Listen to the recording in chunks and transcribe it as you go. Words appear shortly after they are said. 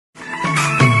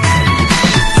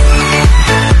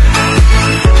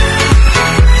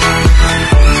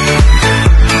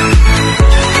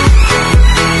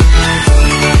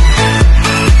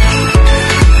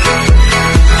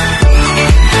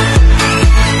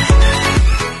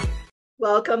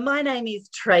Welcome. My name is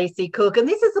Tracy Cook, and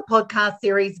this is a podcast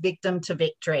series, Victim to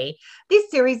Victory.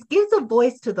 This series gives a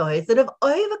voice to those that have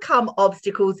overcome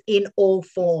obstacles in all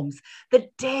forms,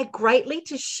 that dare greatly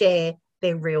to share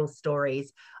their real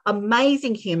stories.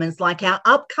 Amazing humans like our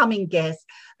upcoming guest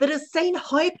that has seen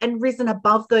hope and risen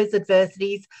above those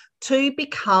adversities to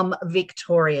become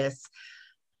victorious.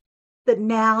 That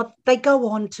now they go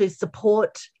on to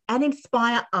support and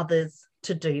inspire others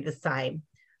to do the same.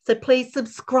 So please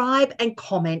subscribe and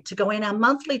comment to go in our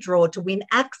monthly draw to win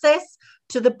access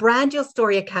to the Brand Your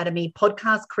Story Academy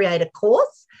podcast creator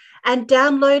course and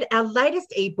download our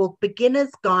latest ebook,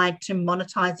 Beginner's Guide to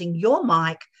Monetizing Your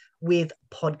Mic with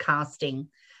Podcasting.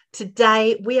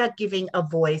 Today, we are giving a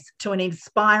voice to an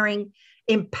inspiring,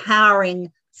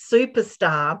 empowering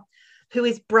superstar who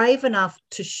is brave enough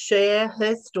to share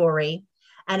her story,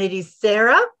 and it is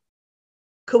Sarah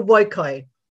Kawoko.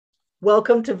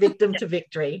 Welcome to Victim to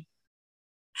Victory.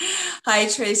 Hi,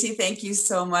 Tracy. Thank you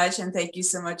so much. And thank you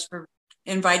so much for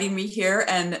inviting me here.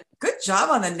 And good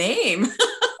job on the name.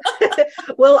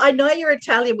 Well, I know you're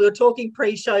Italian. We were talking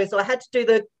pre-show, so I had to do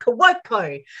the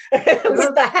Kawoko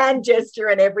with the hand gesture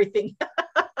and everything.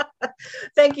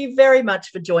 Thank you very much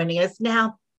for joining us.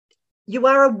 Now, you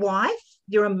are a wife,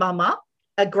 you're a mama,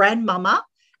 a grandmama,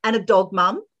 and a dog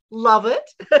mum. Love it.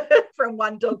 From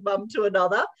one dog mum to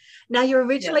another. Now, you're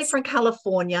originally from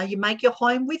California. You make your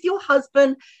home with your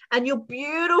husband and your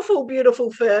beautiful,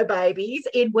 beautiful fur babies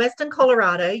in Western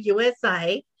Colorado,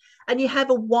 USA. And you have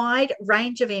a wide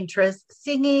range of interests: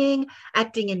 singing,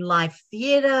 acting in live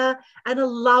theatre, and a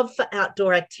love for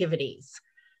outdoor activities.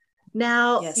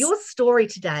 Now, your story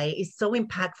today is so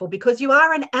impactful because you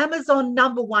are an Amazon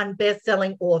 #1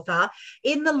 best-selling author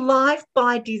in the Life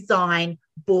by Design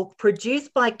book,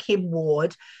 produced by Kim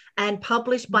Ward and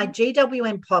published by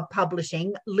GWM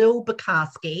Publishing, Lil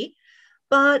Bukowski.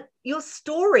 But your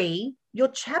story, your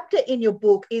chapter in your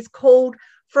book is called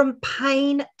From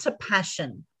Pain to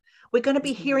Passion. We're going to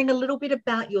be hearing a little bit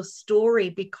about your story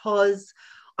because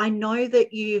I know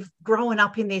that you've grown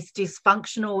up in this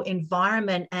dysfunctional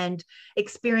environment and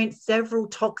experienced several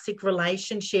toxic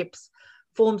relationships,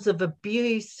 forms of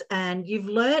abuse, and you've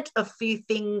learnt a few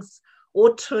things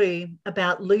or two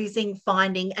about losing,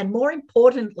 finding, and more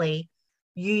importantly,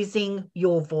 using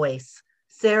your voice.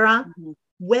 Sarah,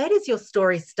 where does your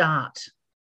story start?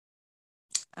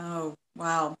 Oh,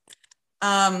 wow.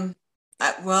 Well,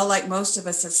 like most of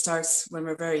us, it starts when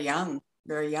we're very young,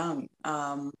 very young.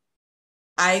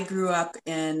 I grew up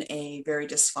in a very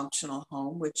dysfunctional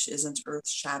home, which isn't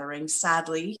earth-shattering.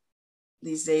 Sadly,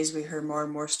 these days we hear more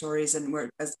and more stories,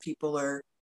 and as people are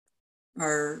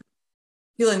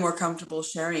feeling more comfortable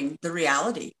sharing the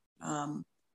reality.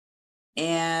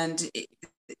 And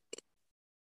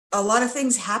a lot of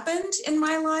things happened in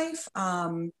my life.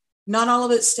 Not all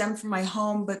of it stemmed from my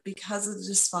home, but because of the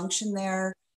dysfunction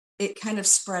there, it kind of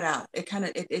spread out.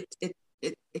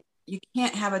 You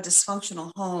can't have a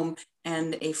dysfunctional home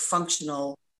and a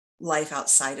functional life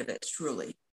outside of it,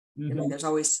 truly. I mean, there's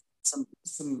always some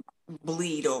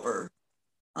bleed over.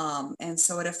 And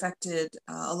so it affected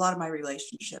a lot of my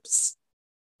relationships.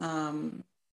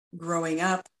 Growing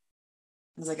up,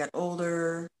 as I got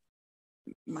older,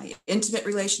 my intimate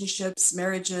relationships,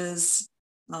 marriages.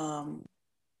 I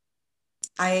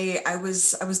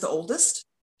was the oldest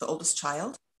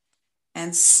child.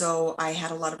 And so I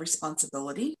had a lot of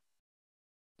responsibility.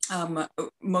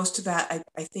 Most of that,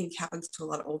 I think, happens to a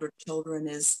lot of older children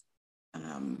is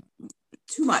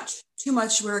too much.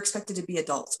 We're expected to be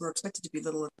adults. We're expected to be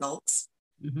little adults.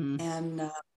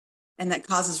 And that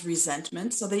causes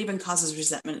resentment. So that even causes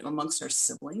resentment amongst our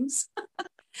siblings.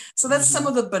 So that's some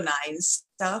of the benign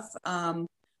stuff.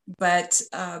 But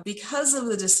because of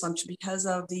the dysfunction, because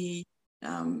of the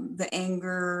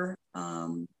anger,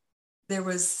 there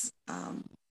was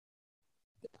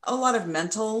a lot of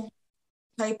mental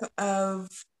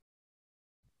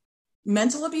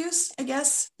abuse, I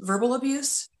guess, verbal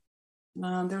abuse.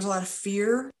 There was a lot of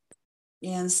fear.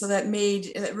 And so that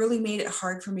really made it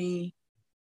hard for me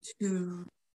to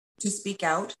speak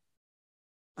out,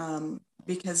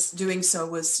 because doing so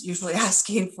was usually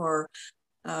asking for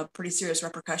pretty serious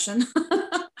repercussion.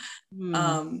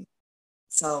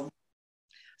 So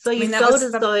you felt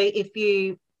as though if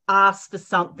you asked for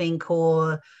something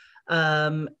or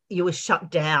you were shut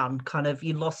down, kind of,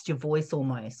 you lost your voice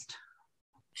almost.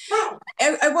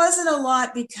 It wasn't a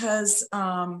lot because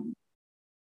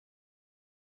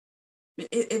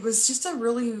it was just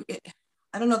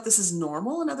I don't know if this is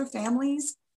normal in other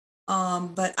families,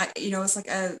 but it's like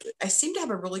I seem to have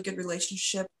a really good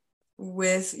relationship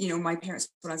with, my parents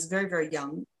when I was very, very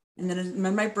young. And then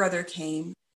when my brother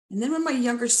came, And then when my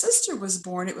younger sister was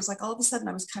born, it was like all of a sudden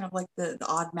I was kind of like the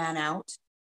odd man out.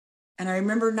 And I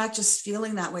remember not just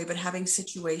feeling that way, but having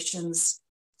situations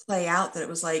play out that it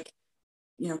was like,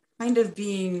 kind of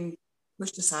being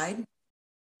pushed aside.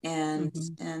 And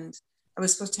I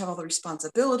was supposed to have all the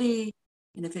responsibility.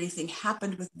 And if anything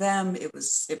happened with them, it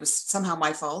was somehow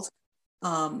my fault.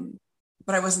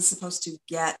 But I wasn't supposed to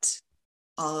get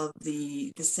all of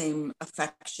the same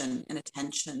affection and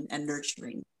attention and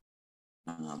nurturing.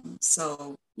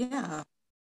 So it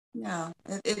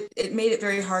made it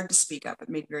very hard to speak up. It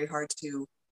made it very hard to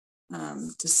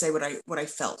say what I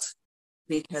felt,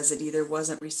 because it either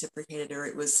wasn't reciprocated, or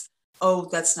it was, oh,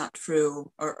 that's not true,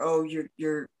 or oh,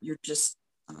 you're just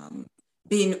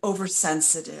being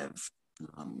oversensitive,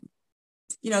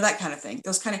 that kind of thing.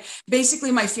 Those kind of,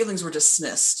 basically my feelings were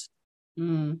dismissed.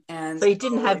 And so you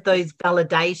didn't have those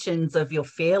validations of your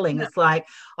feeling. It's like,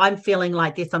 I'm feeling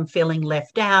like this, I'm feeling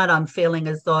left out, I'm feeling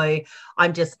as though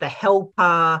I'm just the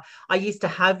helper. I used to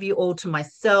have you all to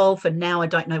myself, and now I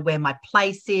don't know where my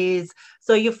place is.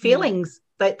 So your feelings,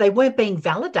 they weren't being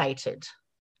validated.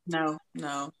 No,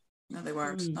 they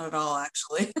weren't. Not at all,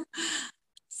 actually.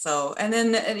 So, and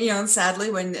then, and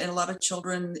sadly, when a lot of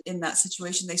children in that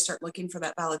situation, they start looking for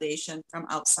that validation from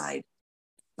outside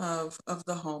of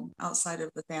the home, outside of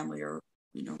the family, or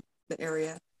the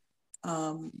area,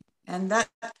 and that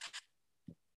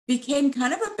became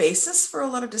kind of a basis for a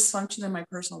lot of dysfunction in my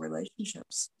personal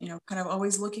relationships. Kind of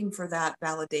always looking for that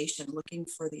validation, looking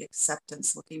for the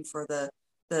acceptance, looking for the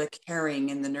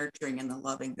caring and the nurturing and the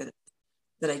loving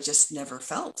that I just never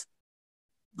felt.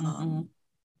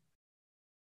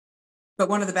 But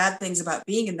one of the bad things about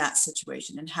being in that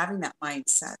situation and having that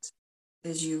mindset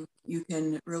is you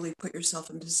can really put yourself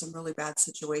into some really bad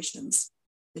situations,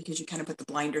 because you kind of put the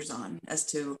blinders on as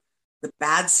to the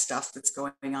bad stuff that's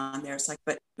going on there. It's like,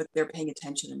 but they're paying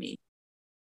attention to me.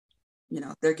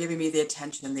 They're giving me the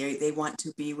attention. They want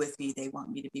to be with me. They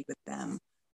want me to be with them.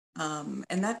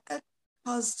 And that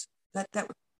caused, that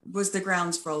was the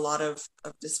grounds for a lot of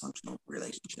dysfunctional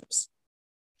relationships.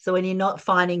 So when you're not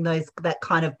finding that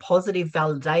kind of positive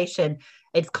validation,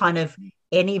 it's kind of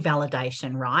any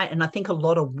validation, right? And I think a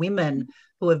lot of women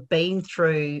who have been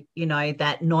through,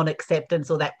 that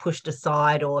non-acceptance, or that pushed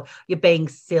aside, or you're being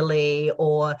silly,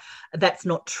 or that's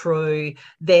not true,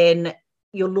 then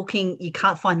you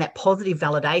can't find that positive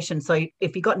validation. So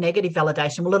if you got negative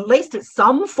validation, well, at least it's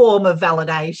some form of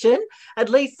validation. At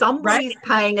least somebody's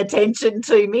paying attention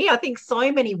to me. I think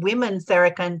so many women,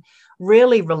 Sarah, can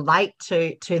really relate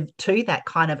to that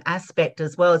kind of aspect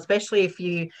as well, especially if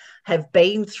you have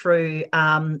been through,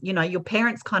 your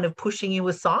parents kind of pushing you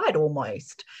aside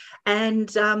almost.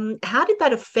 And how did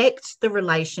that affect the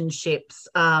relationships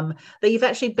that you've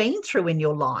actually been through in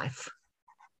your life?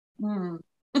 Well,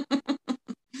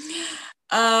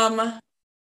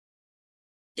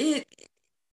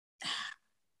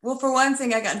 for one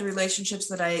thing, I got into relationships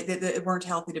that weren't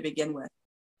healthy to begin with,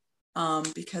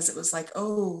 because it was like,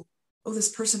 oh, this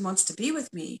person wants to be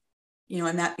with me,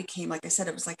 and that became, like I said,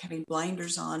 it was like having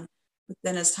blinders on. But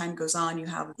then as time goes on, you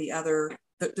have the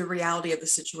reality of the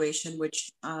situation, which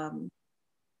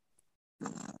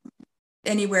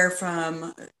anywhere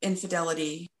from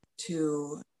infidelity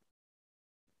to,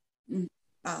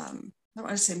 I don't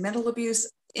want to say mental abuse,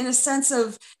 in a sense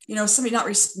of, somebody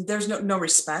there's no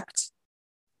respect,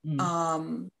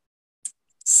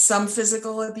 some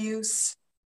physical abuse,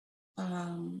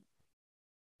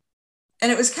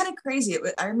 and it was kind of crazy.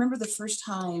 I remember the first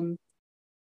time,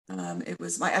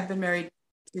 I've been married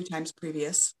 3 times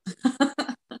previous.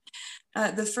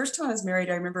 The first time I was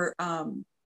married, I remember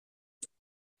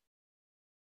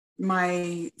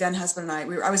my then husband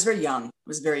and I was very young.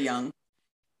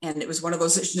 And it was one of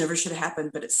those that never should have happened.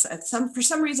 But for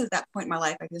some reason at that point in my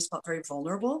life, I just felt very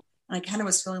vulnerable. And I kind of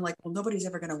was feeling like, well, nobody's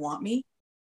ever going to want me.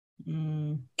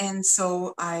 And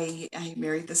so I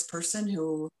married this person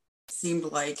who seemed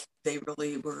like they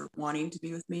really were wanting to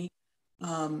be with me.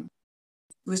 It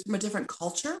was from a different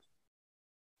culture,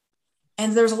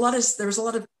 and there was a lot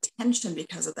of tension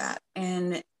because of that.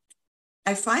 And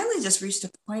I finally just reached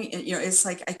a point, and it's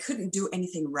like I couldn't do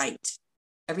anything right.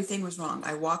 Everything was wrong.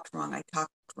 I walked wrong. I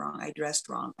talked wrong. I dressed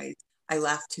wrong. I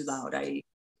laughed too loud.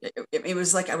 It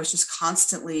was like he was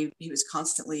constantly,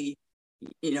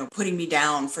 putting me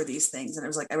down for these things. And it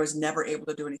was like I was never able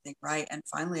to do anything right. And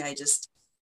finally, I just,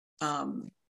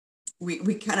 it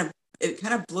kind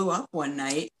of blew up one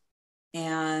night,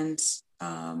 and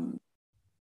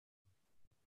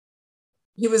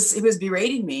he was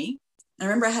berating me. I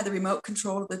remember I had the remote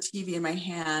control of the TV in my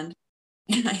hand,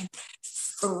 and I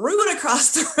threw it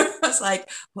across the room. I was like,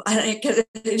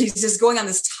 he's just going on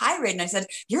this tirade. And I said,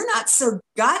 you're not so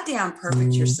goddamn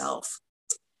perfect yourself.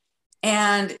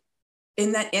 And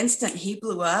in that instant, he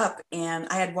blew up, and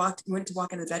I had went to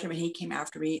walk into the bedroom, and he came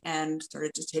after me and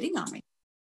started just hitting on me.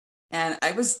 And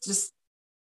I was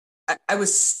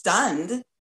stunned.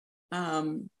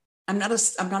 I'm not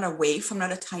a waif. I'm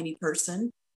not a tiny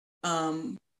person.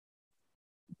 But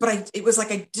it was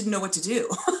like I didn't know what to do.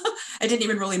 I didn't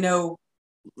even really know,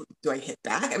 do I hit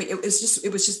back? I mean, it was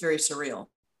just very surreal.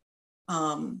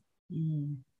 I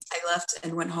left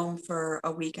and went home for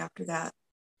a week after that.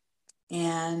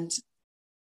 And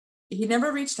he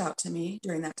never reached out to me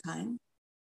during that time.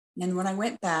 And when I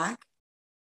went back,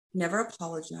 never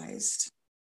apologized.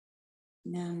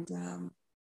 And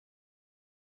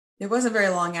it wasn't very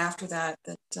long after that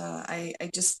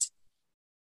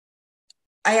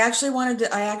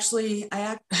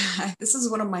this is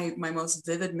one of my most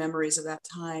vivid memories of that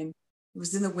time. It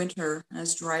was in the winter. I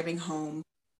was driving home,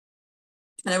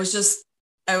 and I was a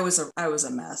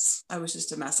mess. I was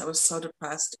just a mess. I was so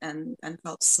depressed and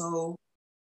felt so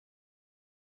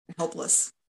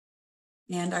helpless.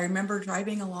 And I remember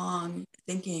driving along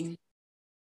thinking,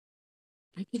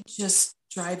 I could just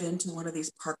drive into one of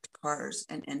these parked cars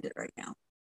and end it right now.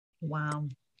 Wow.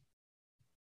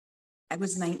 I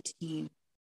was 19.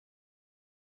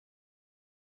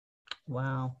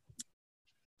 Wow.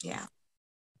 Yeah.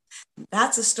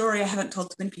 That's a story I haven't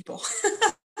told to many people.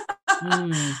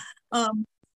 Thank you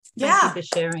for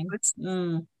sharing.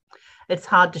 It's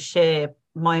hard to share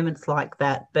moments like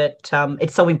that, but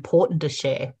it's so important to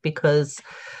share because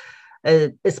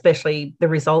especially the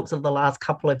results of the last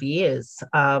couple of years,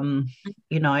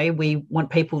 we want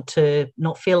people to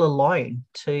not feel alone,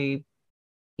 to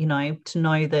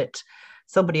know that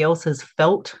somebody else has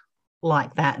felt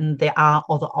like that, and there are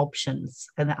other options,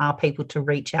 and there are people to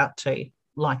reach out to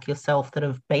like yourself that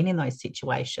have been in those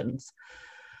situations.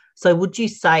 So would you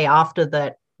say after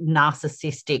that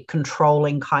narcissistic,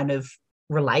 controlling kind of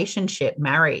relationship,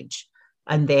 marriage,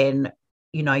 and then,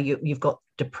 you've got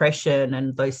depression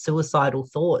and those suicidal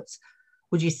thoughts,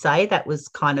 would you say that was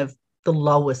kind of the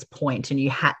lowest point and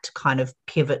you had to kind of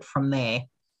pivot from there?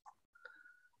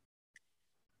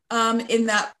 In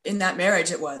that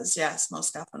marriage, it was, yes,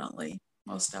 most definitely.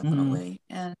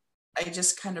 And I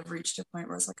just kind of reached a point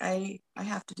where it's like, I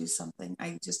have to do something.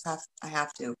 I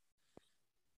have to.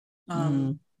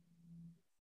 And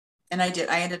I did.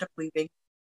 I ended up leaving.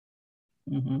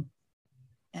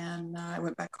 And I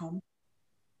went back home.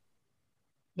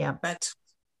 Yeah. But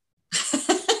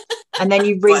and then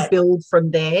you rebuild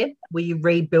from there. Were you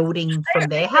rebuilding from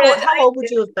there? How old would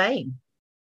you have been?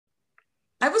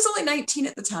 I was only 19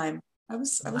 at the time. I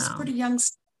was pretty young.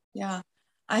 Yeah.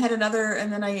 I had another,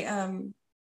 and then I,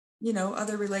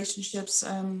 other relationships,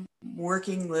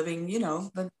 working, living,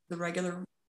 the regular,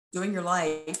 doing your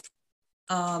life.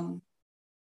 And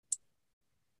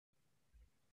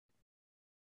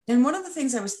one of the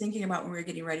things I was thinking about when we were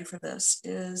getting ready for this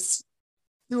is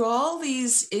through all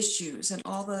these issues and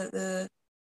all the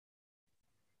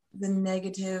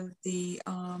negative, the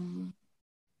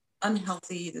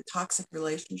unhealthy, the toxic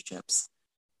relationships.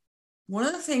 One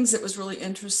of the things that was really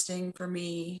interesting for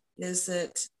me is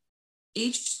that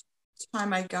each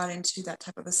time I got into that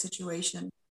type of a situation,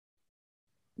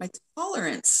 my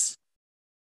tolerance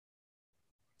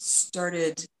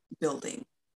started building,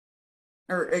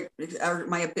 or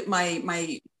my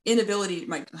inability,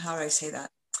 how do I say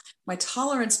that? My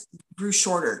tolerance grew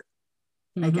shorter,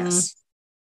 I guess.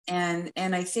 And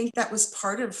I think that was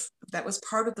part of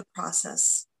the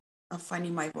process of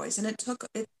finding my voice. And it took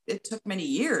many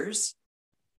years.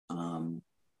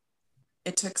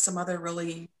 It took some other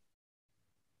really,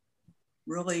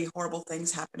 really horrible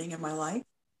things happening in my life.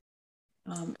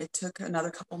 It took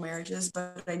another couple marriages,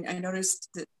 but I noticed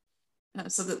that,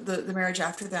 so the marriage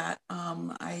after that,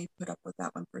 I put up with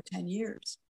that one for 10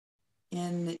 years.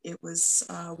 And it was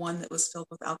one that was filled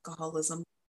with alcoholism.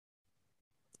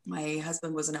 My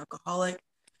husband was an alcoholic.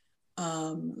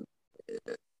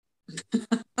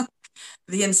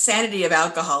 The insanity of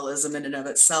alcoholism in and of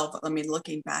itself. I mean,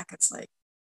 looking back, it's like,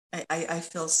 I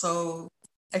feel so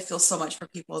much for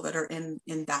people that are in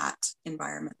that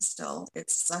environment still.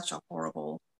 It's such a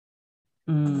horrible,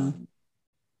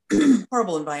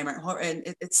 horrible environment.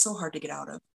 And it's so hard to get out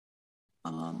of.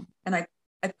 And I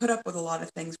put up with a lot of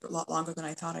things for a lot longer than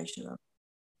I thought I should have.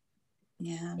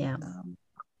 Yeah.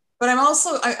 But I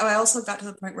also got to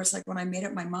the point where it's like, when I made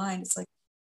up my mind, it's like,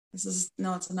 it's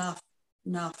enough.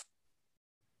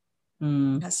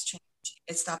 It has to change.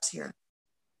 It stops here.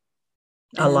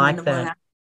 I like that.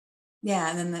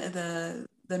 And then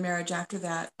the marriage after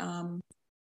that,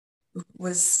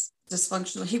 was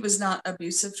dysfunctional. He was not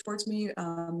abusive towards me,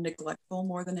 neglectful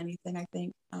more than anything, I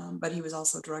think. But he was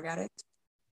also a drug addict.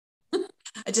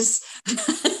 I just,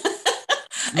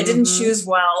 I didn't choose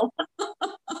well.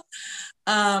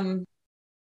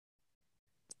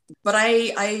 But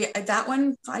I that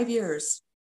one 5 years.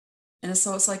 And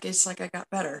so it's like I got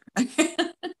better.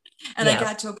 And I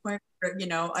got to a point where,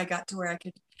 I got to where I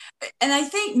could, and I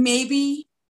think maybe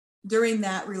during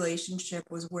that relationship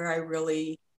was where I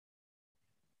really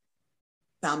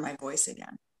found my voice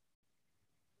again.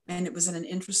 And it was in an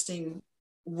interesting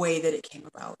way that it came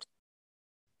about.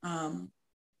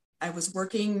 I was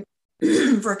working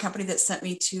for a company that sent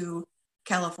me to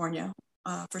California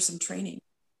for some training.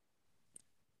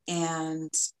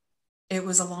 And it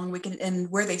was a long weekend.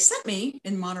 And where they sent me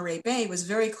in Monterey Bay was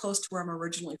very close to where I'm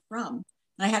originally from.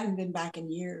 And I hadn't been back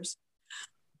in years.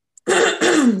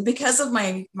 Because of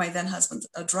my then husband's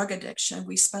drug addiction,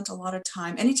 we spent a lot of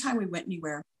time. Anytime we went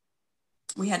anywhere,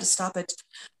 we had to stop at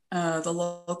the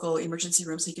local emergency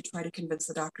room so he could try to convince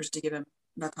the doctors to give him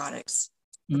narcotics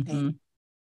for pain.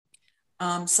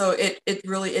 So it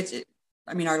really,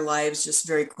 I mean, our lives just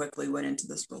very quickly went into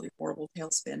this really horrible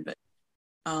tailspin. But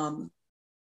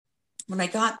when I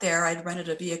got there, I'd rented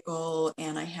a vehicle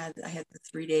and I had the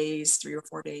 3 or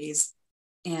 4 days.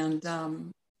 And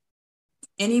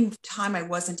any time I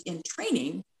wasn't in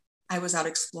training, I was out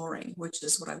exploring, which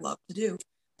is what I love to do.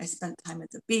 I spent time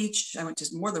at the beach. I went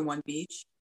to more than one beach,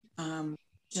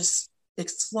 just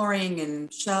exploring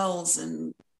and shells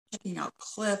and checking out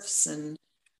cliffs, and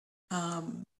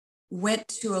went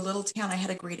to a little town. I had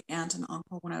a great aunt and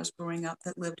uncle when I was growing up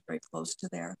that lived very close to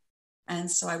there. And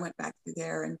so I went back through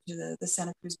there, and to the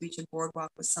Santa Cruz Beach and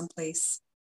Boardwalk was someplace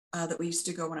that we used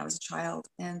to go when I was a child.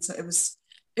 And so it was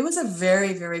a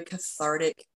very, very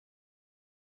cathartic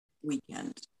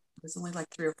weekend. It was only like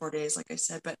 3 or 4 days, like I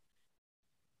said, but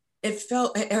it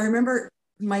felt, I remember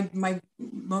my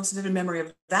most vivid memory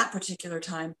of that particular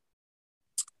time.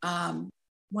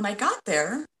 When I got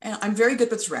there, and I'm very good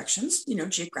with directions,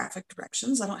 geographic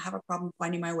directions. I don't have a problem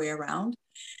finding my way around.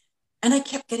 And I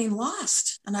kept getting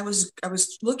lost. And I was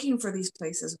looking for these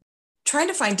places, trying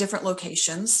to find different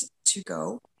locations to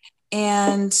go.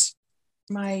 And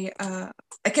I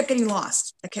kept getting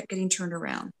lost. I kept getting turned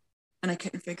around, and I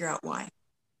couldn't figure out why.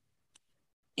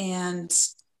 And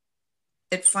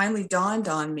it finally dawned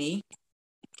on me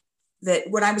that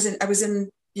when I was in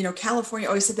California, I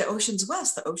always said the ocean's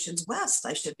west.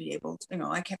 I should be able to,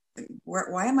 I kept thinking,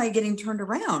 why am I getting turned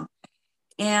around?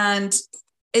 And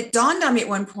it dawned on me at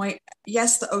one point,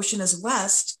 yes, the ocean is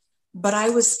west, but I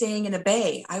was staying in a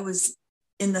bay. I was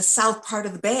in the south part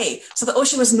of the bay. So the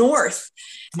ocean was north.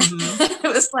 It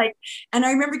was like, and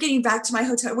I remember getting back to my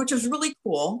hotel, which was really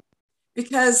cool,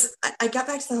 because I got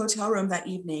back to the hotel room that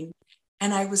evening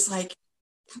and I was like,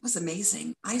 that was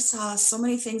amazing. I saw so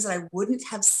many things that I wouldn't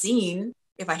have seen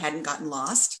if I hadn't gotten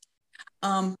lost.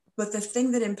 But the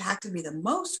thing that impacted me the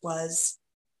most was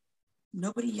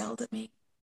nobody yelled at me.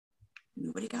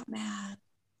 Nobody got mad.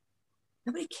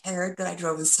 Nobody cared that I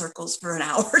drove in circles for an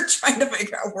hour trying to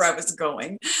figure out where I was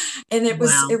going. And it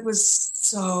was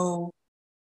so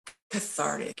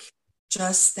cathartic.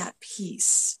 Just that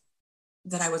peace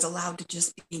that I was allowed to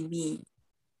just be me.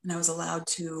 And I was allowed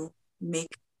to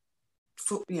make,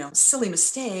 silly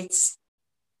mistakes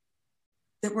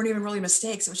that weren't even really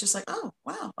mistakes. It was just like, oh,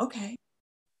 wow, okay.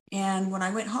 And when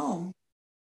I went home,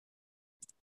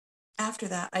 after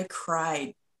that, I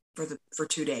cried for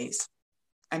 2 days.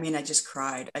 I mean, I just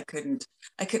cried. I couldn't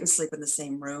sleep in the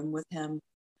same room with him.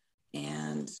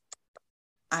 And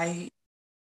that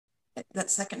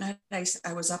second night,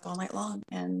 I was up all night long.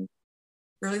 And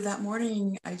early that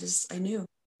morning, I knew.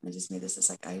 I just made this. It's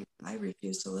like, I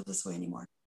refuse to live this way anymore.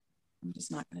 I'm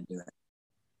just not going to do it.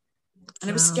 And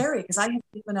it was scary because I had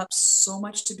given up so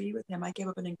much to be with him. I gave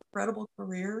up an incredible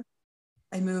career.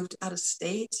 I moved out of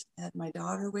state. I had my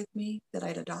daughter with me that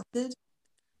I'd adopted.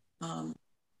 I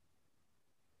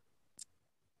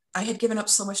had given up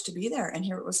so much to be there. And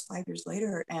here it was 5 years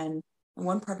later. And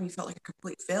one part of me felt like a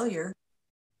complete failure.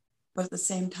 But at the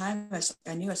same time,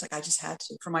 I knew I just had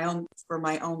to, for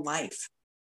my own life,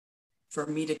 for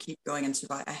me to keep going and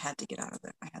survive, I had to get out of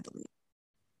there. I had to leave.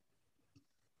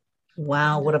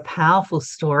 Wow, what a powerful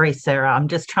story, Sarah. I'm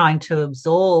just trying to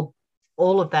absorb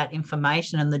all of that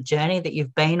information and the journey that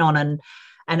you've been on.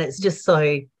 And it's just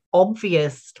so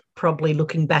obvious, probably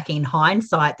looking back in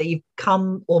hindsight, that you've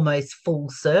come almost full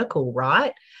circle,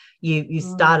 right? You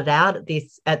started out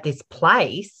at this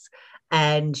place,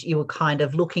 and you were kind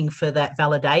of looking for that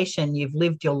validation. You've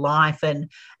lived your life and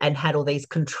had all these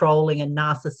controlling and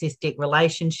narcissistic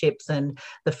relationships and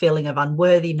the feeling of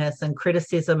unworthiness and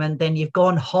criticism, and then you've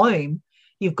gone home,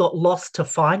 you've got lost to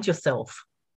find yourself,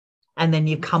 and then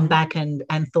you've come back and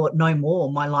thought, no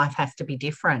more, my life has to be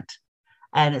different.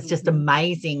 And it's just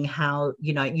amazing how,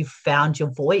 you know, you've found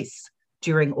your voice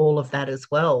during all of that as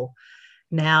well.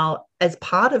 Now, as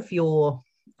part of your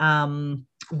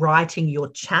writing your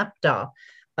chapter,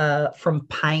 From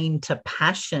Pain to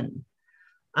Passion,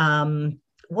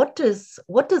 what does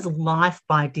life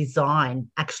by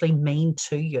design actually mean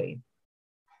to you?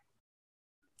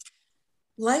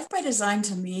 Life by design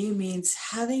to me means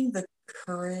having the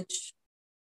courage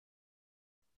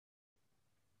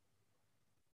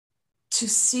to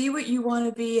see what you want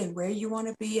to be and where you want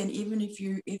to be, and even if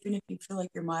you feel like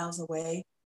you're miles away,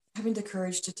 having the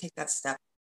courage to take that step,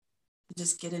 to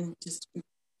just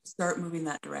start moving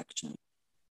that direction.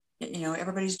 You know,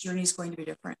 everybody's journey is going to be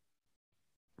different,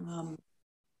 but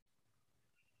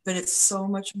it's so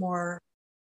much more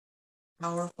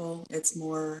powerful. It's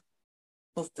more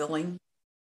fulfilling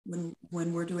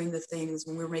when we're doing the things,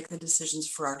 when we're making the decisions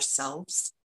for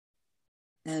ourselves,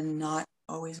 and not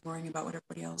always worrying about what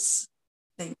everybody else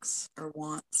thinks or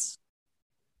wants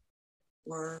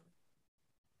or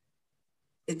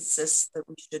insists that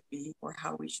we should be, or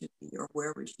how we should be, or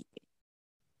where we should be.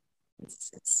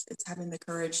 It's having the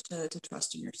courage to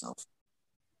trust in yourself.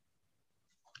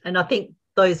 And I think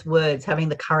those words, having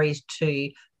the courage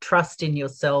to trust in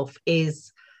yourself,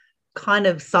 is kind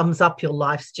of sums up your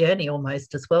life's journey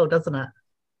almost as well, doesn't it?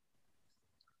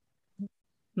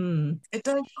 It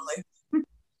does, really.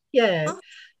 Yeah.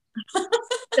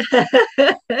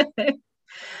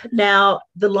 Now,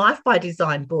 the Life by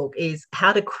Design book is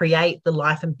how to create the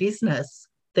life and business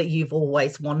that you've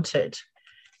always wanted.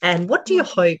 And what do you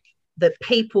hope that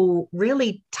people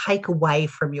really take away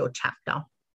from your chapter?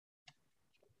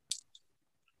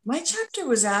 My chapter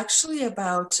was actually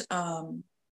about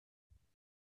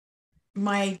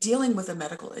my dealing with a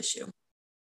medical issue,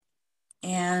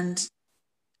 and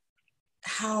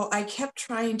how I kept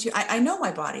trying to, I know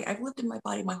my body. I've lived in my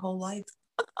body my whole life.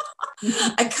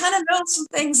 I kind of know some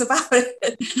things about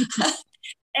it.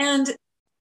 and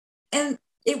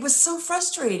it was so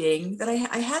frustrating that I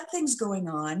had things going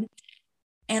on,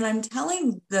 and I'm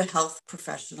telling the health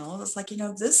professional, it's like, you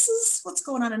know, this is what's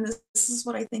going on, and this is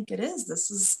what I think it is.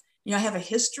 This is, you know, I have a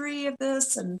history of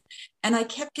this, and I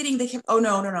kept getting, oh,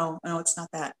 no, it's not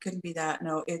that. Couldn't be that.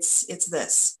 No, it's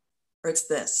this, or it's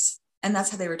this. And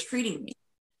that's how they were treating me.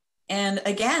 And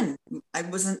again, I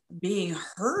wasn't being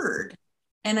heard.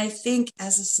 And I think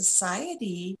as a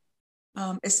society,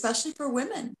 especially for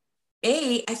women,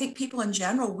 I think people in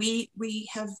general, we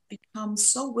have become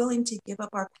so willing to give up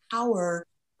our power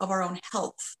of our own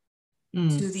health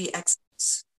to the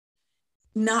experts,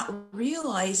 not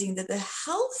realizing that the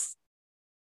health,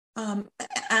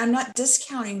 I'm not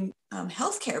discounting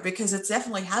healthcare, because it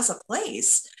definitely has a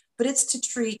place, but it's to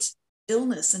treat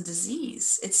illness and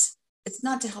disease. It's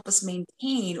not to help us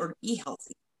maintain or be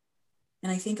healthy.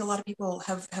 And I think a lot of people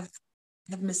have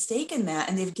mistaken that,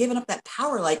 and they've given up that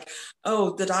power. Like,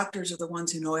 oh, the doctors are the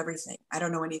ones who know everything. I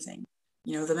don't know anything.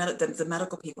 You know, the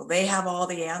medical people, they have all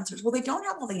the answers. Well, they don't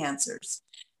have all the answers.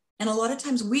 And a lot of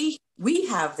times we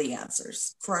have the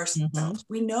answers for ourselves.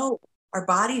 We know, our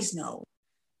bodies know.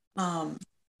 And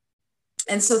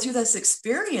so through this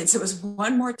experience, it was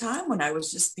one more time when I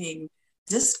was just being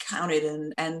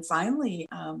discounted, and finally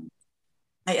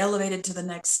I elevated to the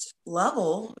next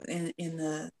level in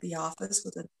the office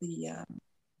with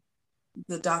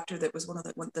the doctor that was one of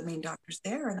the main doctors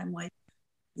there. And I'm like,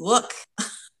 look,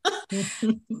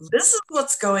 this is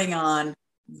what's going on.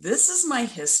 This is my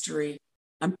history.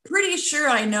 I'm pretty sure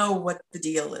I know what the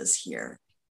deal is here.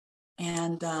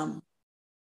 And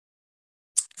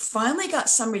finally got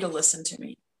somebody to listen to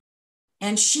me.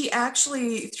 And she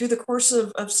actually, through the course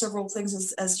of several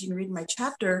things, as you can read in my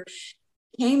chapter,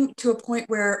 came to a point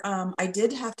where I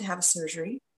did have to have a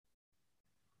surgery.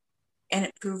 And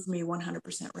it proved me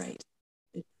 100% right.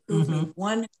 It proved me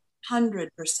 100%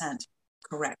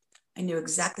 correct. I knew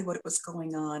exactly what was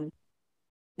going on.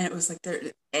 And it was like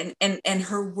there, and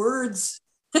her words,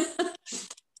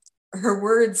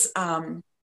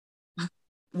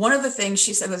 one of the things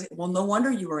she said was, well, no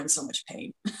wonder you were in so much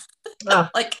pain.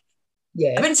 Like,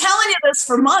 yeah, I've been telling you this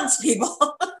for months, people.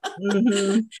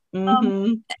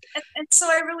 And so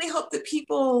I really hope that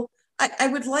people, I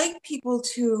would like people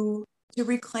to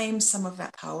reclaim some of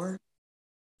that power,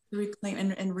 to reclaim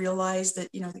and realize that,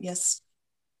 you know, yes,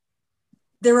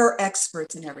 there are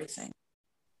experts in everything.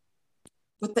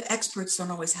 but the experts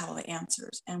don't always have all the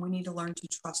answers. And we need to learn to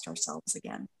trust ourselves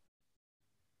again,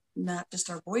 not just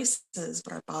our voices,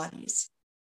 but our bodies,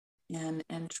 and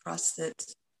trust that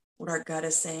what our gut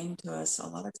is saying to us a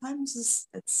lot of times is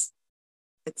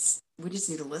we just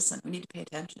need to listen. We need to pay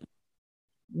attention.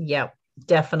 Yeah,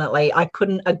 definitely. I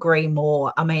couldn't agree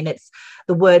more. I mean, it's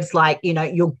the words like,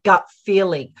 your gut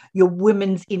feeling, your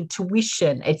women's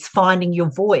intuition, it's finding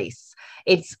your voice.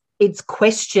 It's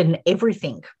question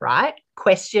everything, right?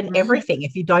 Question everything.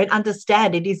 If you don't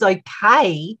understand, it is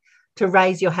okay to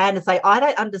raise your hand and say, I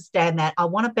don't understand that. I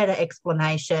want a better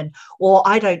explanation, or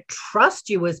I don't trust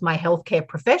you as my healthcare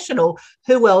professional.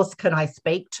 Who else can I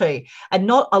speak to? And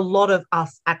not a lot of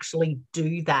us actually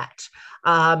do that.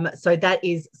 So that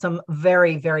is some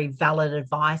very, very valid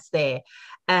advice there.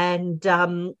 And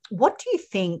what do you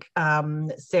think,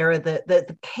 Sarah,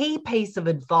 the key piece of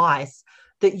advice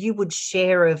that you would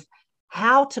share of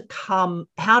how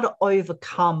to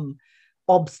overcome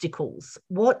obstacles?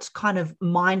 What kind of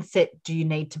mindset do you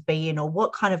need to be in, or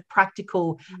what kind of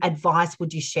practical advice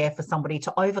would you share for somebody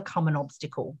to overcome an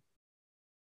obstacle?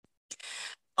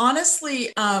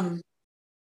 Honestly, I've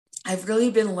really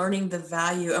been learning the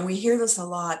value, and we hear this a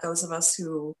lot, those of us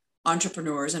who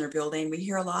entrepreneurs and are building, we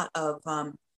hear a lot of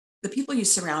the people you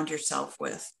surround yourself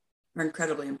with are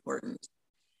incredibly important.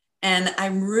 And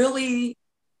I'm really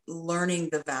learning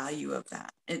the value of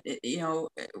that. I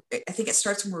think it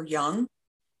starts when we're young,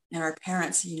 and our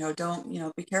parents,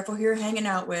 don't, be careful who you're hanging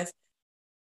out with.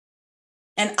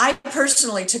 And I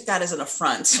personally took that as an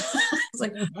affront. It's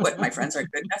like, what, my friends aren't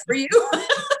good enough for you?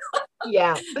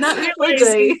 Yeah, not we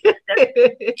do. There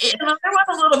was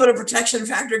a little bit of protection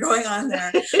factor going on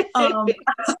there.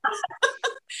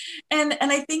 And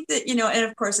I think that, and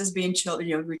of course, as being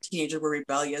children, we're teenagers, we're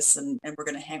rebellious, and we're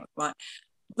going to hang with one.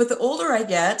 But the older I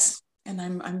get, and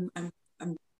I'm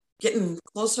getting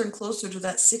closer and closer to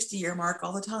that 60-year mark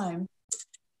all the time.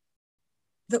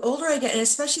 The older I get, and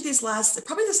especially this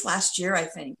last year, I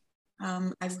think,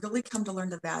 I've really come to learn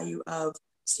the value of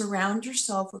surround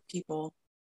yourself with people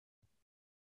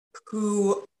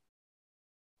who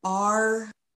are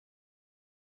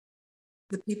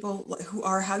the people who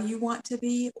are how you want to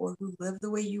be, or who live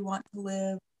the way you want to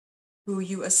live, who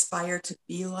you aspire to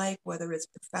be like, whether it's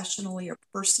professionally or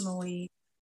personally.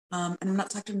 And I'm not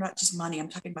talking about just money. I'm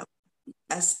talking about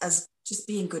as just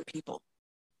being good people.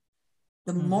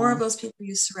 The more of those people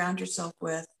you surround yourself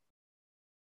with,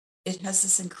 it has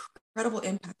this incredible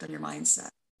impact on your mindset,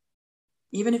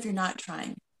 even if you're not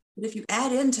trying. But if you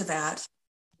add into that,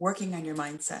 working on your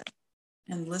mindset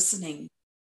and listening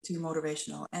to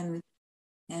motivational and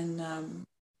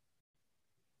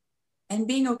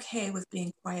being okay with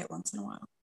being quiet once in a while,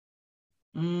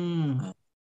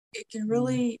 it can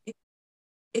really,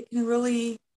 if you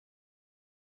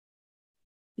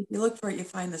look for it, you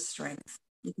find the strength.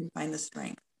 You can find the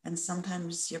strength. And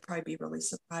sometimes you'll probably be really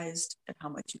surprised at how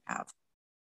much you have.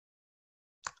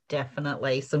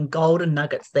 Definitely. Some golden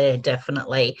nuggets there,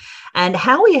 definitely. And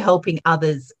how are you helping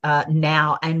others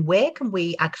now? And where can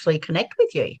we actually connect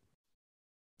with you?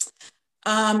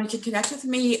 You can connect with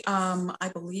me.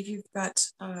 I believe you've got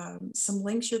some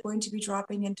links you're going to be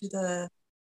dropping into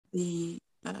the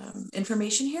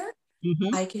information here.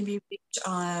 I can be reached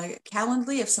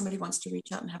Calendly if somebody wants to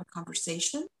reach out and have a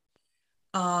conversation.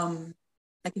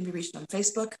 I can be reached on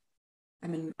Facebook.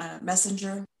 I'm in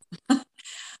Messenger.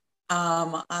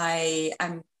 I'm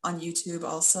on YouTube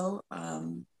also.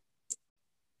 I'm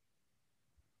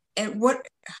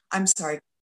sorry.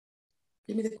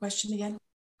 Give me the question again.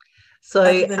 So,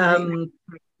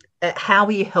 how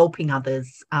are you helping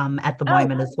others at the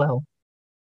moment as well?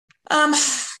 A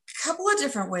couple of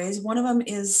different ways. One of them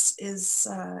is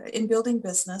in building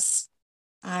business.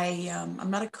 I'm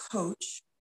not a coach,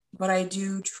 but I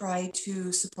do try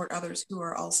to support others who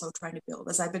are also trying to build,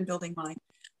 as I've been building mine.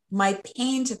 My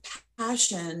pain to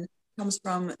passion comes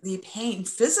from the pain,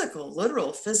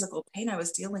 literal physical pain I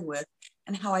was dealing with,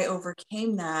 and how I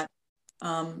overcame that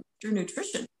through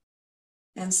nutrition.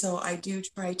 And so I do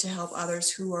try to help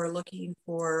others who are looking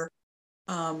for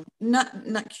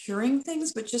not curing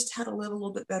things, but just how to live a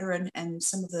little bit better, and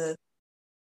some of the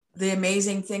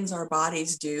amazing things our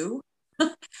bodies do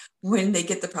when they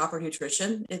get the proper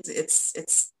nutrition.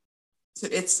 It's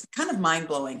kind of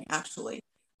mind-blowing, actually.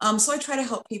 So I try to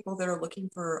help people that are looking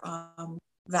for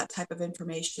that type of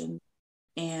information,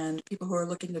 and people who are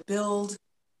looking to build.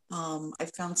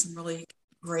 I've found some really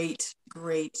great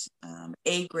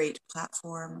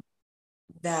platform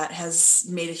that has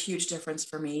made a huge difference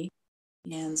for me.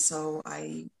 And so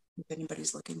if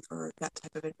anybody's looking for that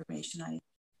type of information, I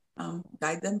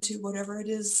guide them to whatever it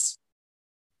is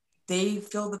they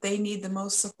feel that they need the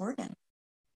most support in.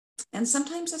 And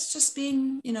sometimes it's just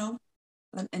being,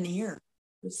 an ear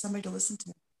with somebody to listen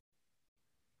to.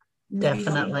 Maybe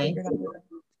definitely.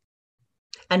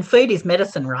 And food is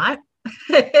medicine, right?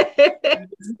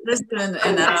 Medicine,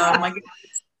 and my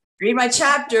goodness, read my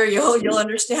chapter, you'll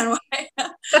understand why.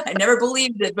 I never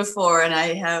believed it before, and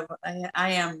I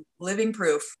am living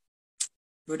proof.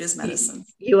 Food is medicine.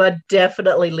 You are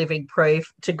definitely living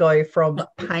proof to go from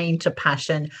pain to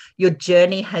passion. Your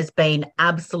journey has been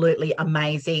absolutely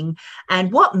amazing.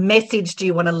 And what message do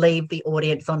you want to leave the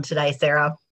audience on today,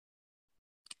 Sarah?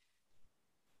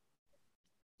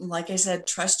 Like I said,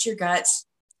 trust your gut.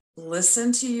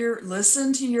 Listen to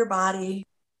your body.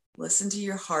 Listen to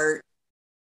your heart.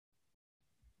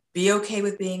 Be okay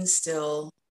with being still.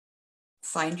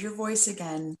 Find your voice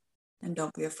again, and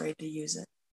don't be afraid to use it.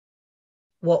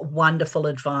 What wonderful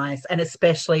advice, and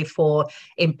especially for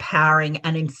empowering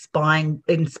and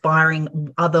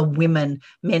inspiring other women,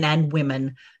 men and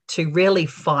women, to really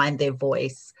find their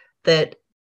voice, that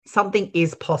something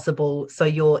is possible. So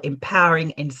you're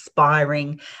empowering,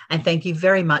 inspiring, and thank you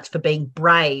very much for being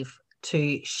brave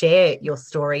to share your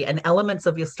story and elements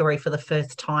of your story for the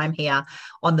first time here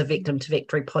on the Victim to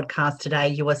Victory podcast today.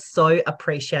 You are so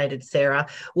appreciated, Sarah.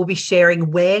 We'll be sharing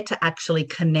where to actually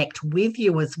connect with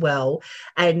you as well.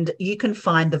 And you can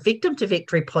find the Victim to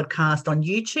Victory podcast on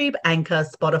YouTube, Anchor,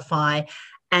 Spotify,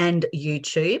 and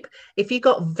YouTube. If you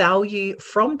got value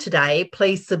from today,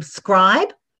 please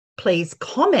subscribe. Please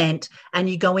comment, and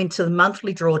you go into the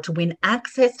monthly draw to win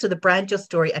access to the Brand Your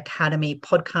Story Academy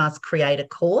podcast creator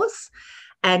course.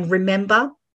 And remember,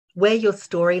 wear your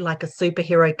story like a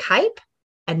superhero cape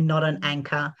and not an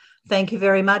anchor. Thank you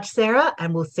very much, Sarah,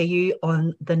 and we'll see you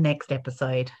on the next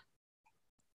episode.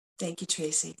 Thank you,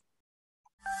 Tracy.